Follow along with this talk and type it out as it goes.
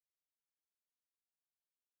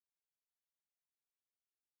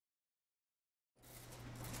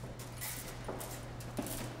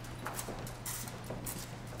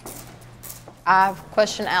I've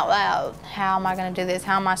questioned out loud, how am I going to do this?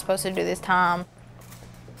 How am I supposed to do this time?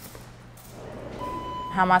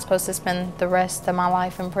 How am I supposed to spend the rest of my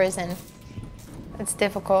life in prison? It's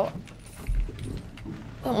difficult.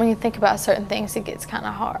 But when you think about certain things, it gets kind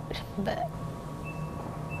of hard, but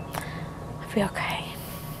I'll be okay.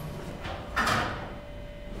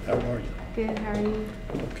 How are you? Good, how are you?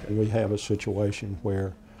 Okay. We have a situation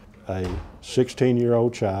where a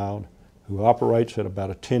 16-year-old child who operates at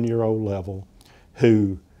about a 10-year-old level,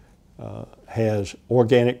 who has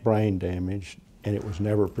organic brain damage, and it was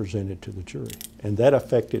never presented to the jury. And that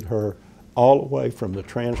affected her all the way from the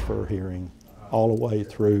transfer hearing, all the way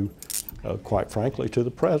through, quite frankly, to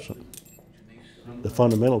the present. The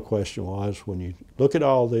fundamental question was, when you look at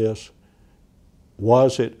all this,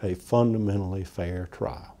 was it a fundamentally fair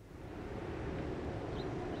trial?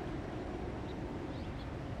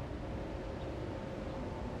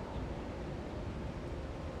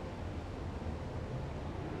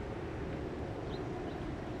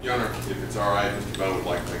 Your Honor, if it's all right, Mr. Bone would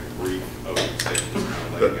like to make a brief opening statement to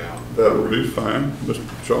kind of lay it out. That would be fine.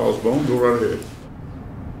 Mr. Charles Bone, go right ahead.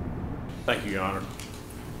 Thank you, Your Honor.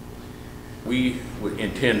 We would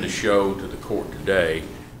intend to show to the court today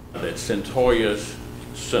that Cyntoia's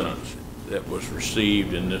sentence that was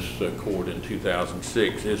received in this court in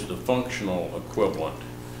 2006 is the functional equivalent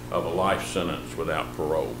of a life sentence without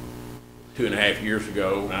parole. 2.5 years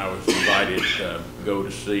ago, I was invited to go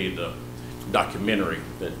to see the documentary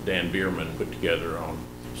that Dan Bierman put together on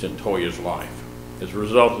Cyntoia's life. As a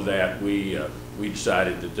result of that, we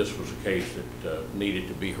decided that this was a case that needed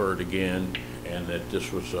to be heard again, and that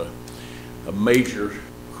this was a major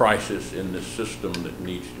crisis in this system that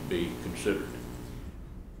needs to be considered.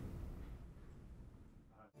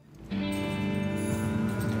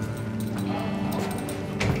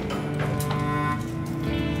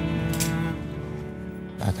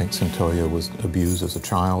 I think Cyntoia was abused as a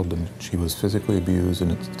child, and she was physically abused,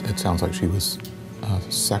 and it sounds like she was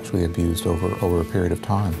sexually abused over a period of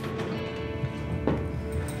time.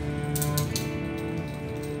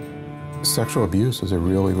 Sexual abuse is a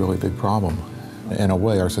really, really big problem. In a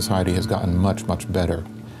way, our society has gotten much, much better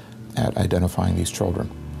at identifying these children.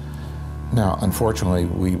 Now, unfortunately,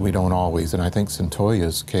 we don't always, and I think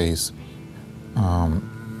Cyntoia's case,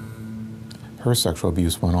 her sexual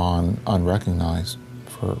abuse went on unrecognized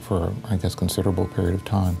for, I guess, considerable period of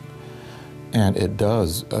time. And it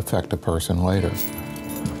does affect a person later.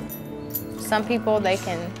 Some people, they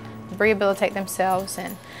can rehabilitate themselves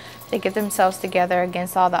and they get themselves together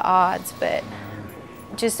against all the odds, but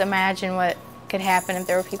just imagine what could happen if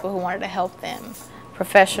there were people who wanted to help them.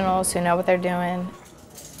 Professionals who know what they're doing.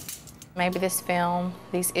 Maybe this film,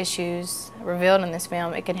 these issues revealed in this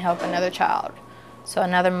film, it can help another child. So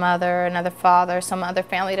another mother, another father, some other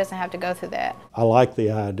family doesn't have to go through that. I like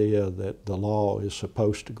the idea that the law is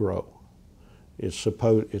supposed to grow.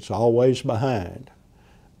 It's always behind,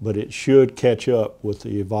 but it should catch up with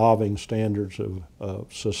the evolving standards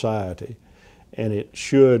of society, and it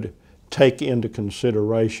should take into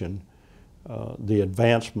consideration the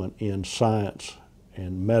advancement in science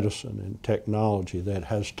and medicine and technology that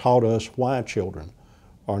has taught us why children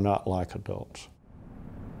are not like adults.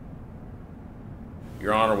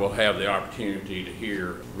 Your Honor will have the opportunity to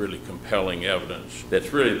hear really compelling evidence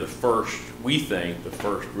that's really the first, we think, the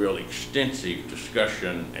first real extensive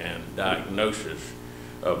discussion and diagnosis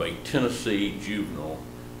of a Tennessee juvenile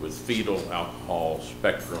with fetal alcohol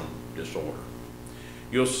spectrum disorder.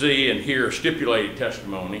 You'll see and hear stipulated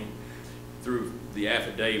testimony through the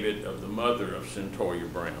affidavit of the mother of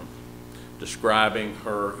Cyntoia Brown, describing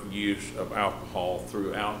her use of alcohol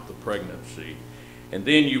throughout the pregnancy. And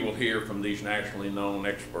then you will hear from these nationally known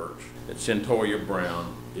experts that Cyntoia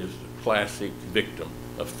Brown is the classic victim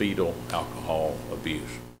of fetal alcohol abuse.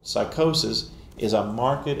 Psychosis is a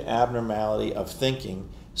marked abnormality of thinking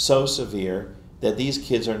so severe that these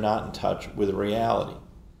kids are not in touch with reality.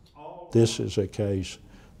 This is a case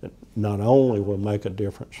that not only will make a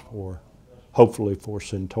difference hopefully for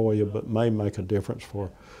Cyntoia, but may make a difference for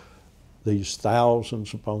these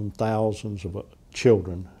thousands upon thousands of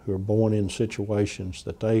children who are born in situations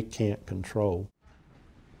that they can't control.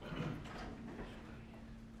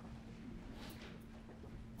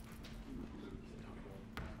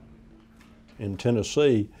 In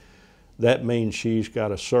Tennessee, that means she's got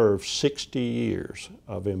to serve 60 years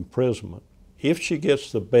of imprisonment. If she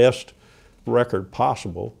gets the best record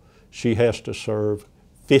possible, she has to serve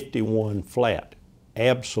 51 flat,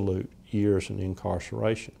 absolute years in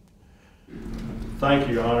incarceration. Thank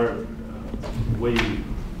you, Your Honor. We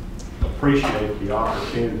appreciate the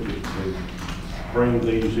opportunity to bring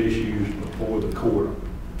these issues before the court.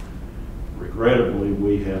 Regrettably,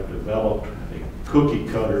 we have developed a cookie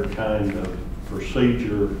cutter kind of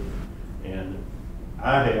procedure, and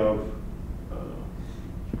I have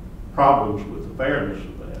problems with the fairness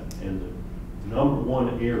of that. And the number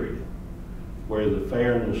one area where the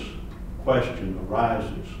fairness question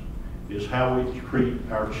arises is how we treat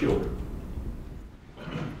our children.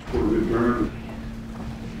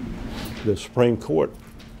 The Supreme Court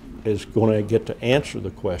is going to get to answer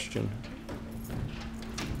the question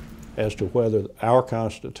as to whether our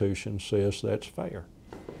Constitution says that's fair,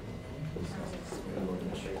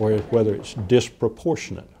 or whether it's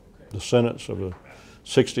disproportionate. The sentence of a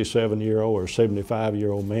 67-year-old or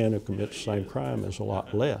 75-year-old man who commits the same crime is a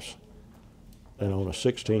lot less than on a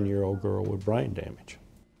 16-year-old girl with brain damage.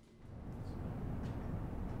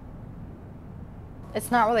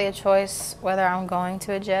 It's not really a choice whether I'm going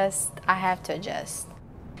to adjust. I have to adjust.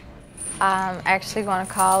 I'm actually going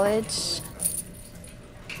to college.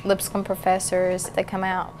 Lipscomb professors, they come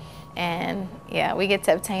out, and yeah, we get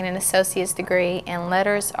to obtain an associate's degree in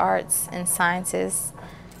letters, arts, and sciences.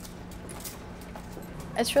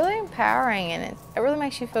 It's really empowering, and it really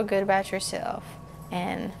makes you feel good about yourself.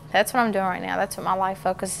 And that's what I'm doing right now. That's what my life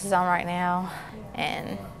focuses on right now,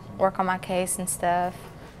 and work on my case and stuff.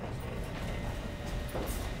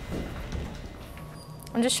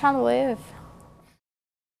 I'm just trying to live.